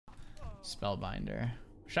Spellbinder.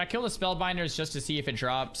 Should I kill the spellbinders just to see if it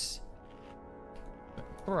drops?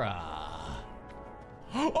 Bruh.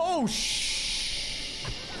 Oh, shh.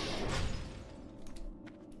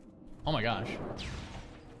 Oh my gosh.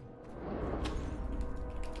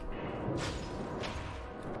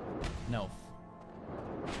 No.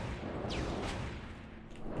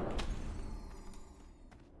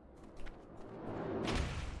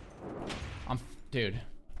 Dude.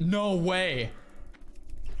 No way.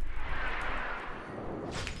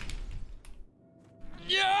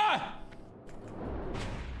 Yeah!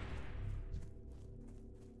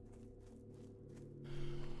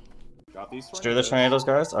 Got these. Let's do the tornadoes,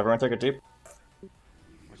 guys. Everyone take a deep.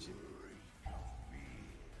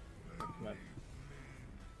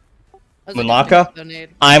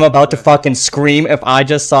 Manaka, I'm about to fucking scream if I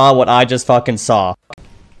just saw what I just fucking saw.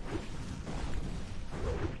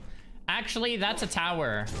 Actually, that's a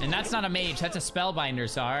tower. And that's not a mage. That's a spellbinder,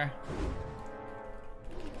 Sar.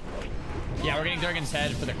 Yeah, we're getting Durgan's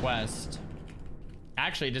head for the quest.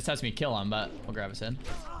 Actually, it just has me kill him, but we'll grab his head.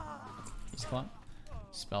 He's close.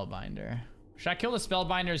 Spellbinder. Should I kill the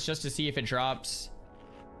spellbinders just to see if it drops?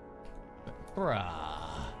 Bruh.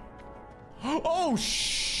 Oh,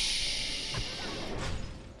 shh.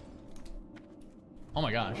 Oh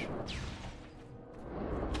my gosh.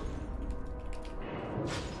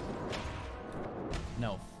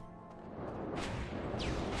 No.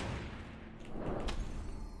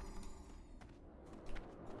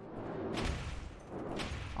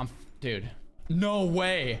 Dude. No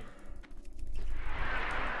way.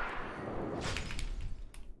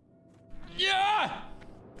 Yeah!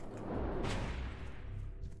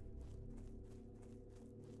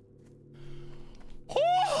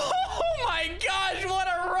 Oh my gosh, what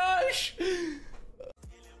a rush!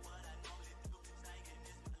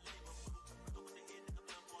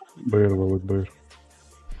 БР, Володь, БР.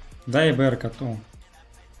 Дай БР коту.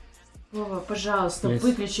 Вова, пожалуйста,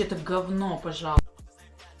 выключи это говно, пожалуйста.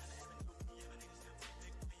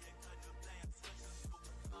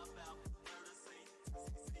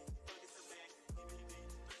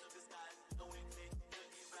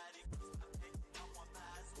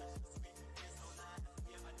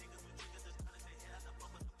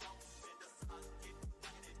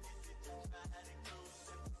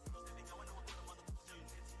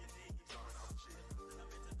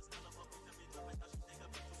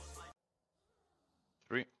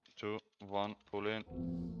 Three, two, one, pull in.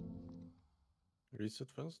 Reset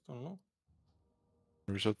first, or no?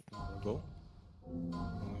 Reset. Go.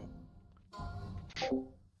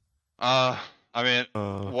 I mean,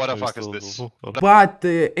 what the fuck is this? But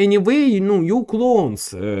anyway, you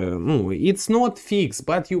clones, it's not fixed,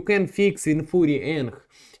 but you can fix in Fury Eng.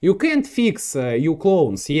 You can't fix you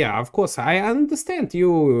clones, yeah, of course, I understand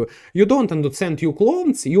you don't understand you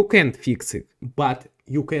clones, you can't fix it, but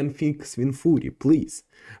you can fix in Fury, please,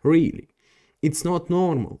 really. It's not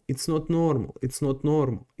normal, it's not normal, it's not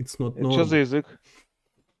normal, it's not normal. Что за язык?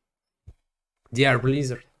 Dear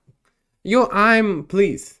Blizzard,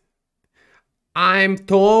 please. I'm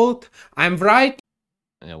told, I'm right.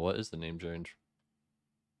 Yeah, what is the name change?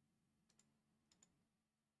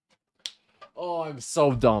 Oh, I'm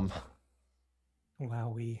so dumb.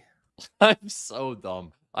 Wowie. I'm so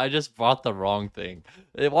dumb. I just bought the wrong thing.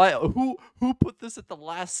 Why? Who put this at the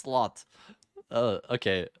last slot?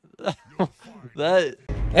 Okay. That.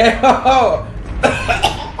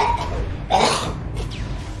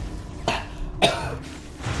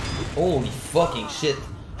 Holy fucking shit.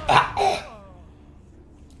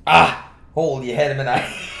 Holy hell,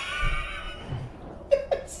 man.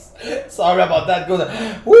 Sorry about that.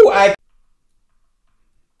 Woo,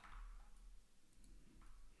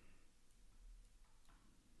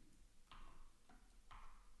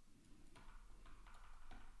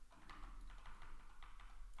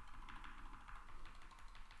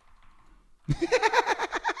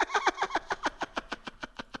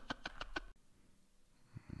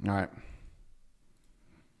 All right.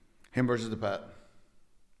 Him versus the pet.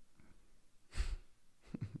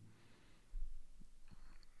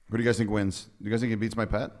 Who do you guys think wins? Do you guys think he beats my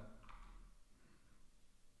pet?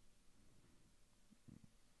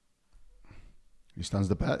 He stuns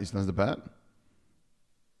the pet. He stuns the pet.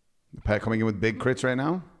 The pet coming in with big crits right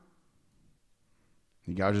now.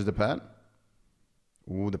 He gouges the pet.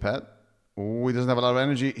 Ooh, the pet. Ooh, he doesn't have a lot of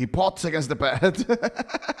energy. He pots against the pet.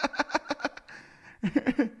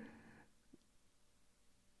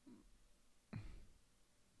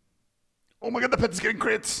 Oh my god, the pet is getting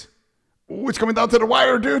crits. Oh, it's coming down to the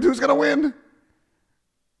wire, dude. Who's gonna win?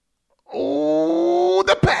 Oh,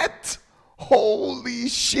 the pet. Holy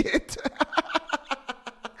shit.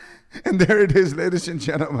 And there it is, ladies and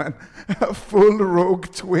gentlemen. A full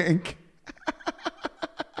rogue twink.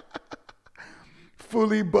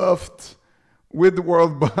 Fully buffed with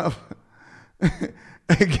world buff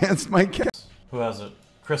against my cat. Who has it?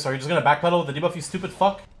 Chris, are you just gonna backpedal with the debuff, you stupid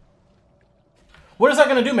fuck? What is that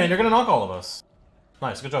gonna do, man? You're gonna knock all of us.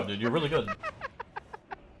 Nice, good job, dude. You're really good.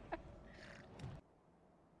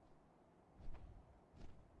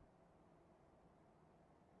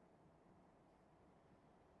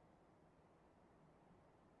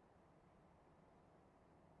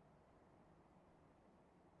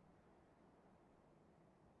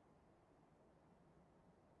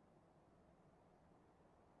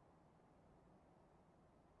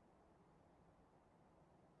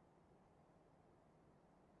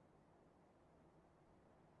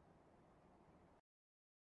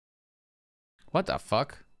 What the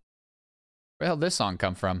fuck? Where the hell did this song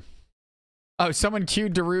come from? Oh, someone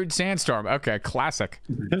cued Darude Sandstorm. Okay, classic.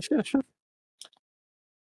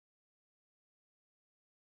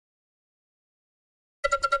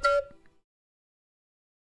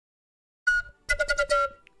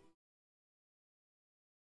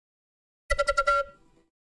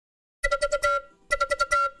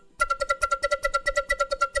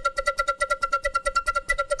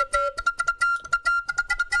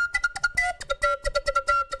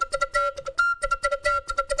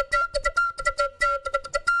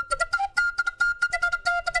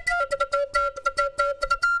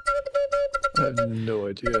 I have no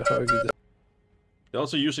idea how I did that. They're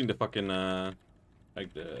also using the fucking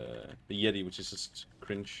like the Yeti, which is just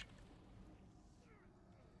cringe.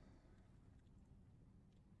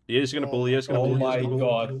 The Yeti's gonna pull. The Yeti's gonna pull. Oh my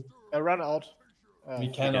god. I ran out. We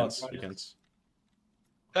cannot. We can't.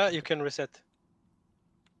 You can reset.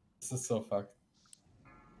 This is so fucked.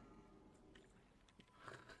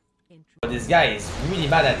 This guy is really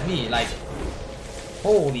mad at me. Like,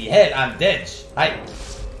 holy hell, I'm dead.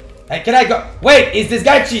 Hey, can I go? Wait, is this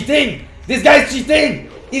guy cheating? This guy's cheating.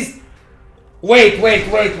 Wait.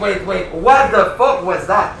 What the fuck was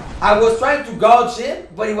that? I was trying to gouge him,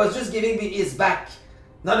 but he was just giving me his back.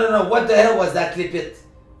 No. What the hell was that? Clip it.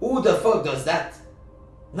 Who the fuck does that?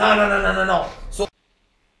 No. So.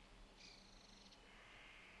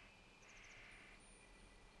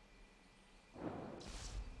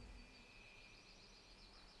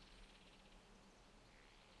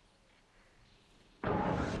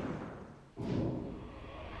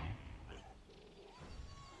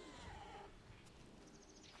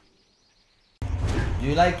 Do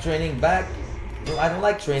you like training back? No, I don't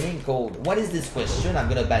like training cold. What is this question? I'm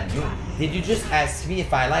gonna ban you. Did you just ask me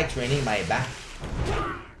if I like training my back?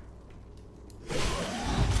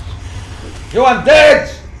 Yo, I'm dead!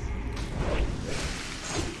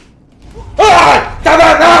 Ah!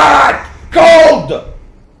 TABARNAK! Cold!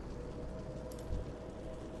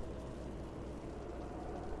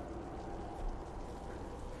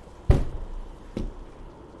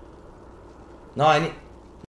 No, I need...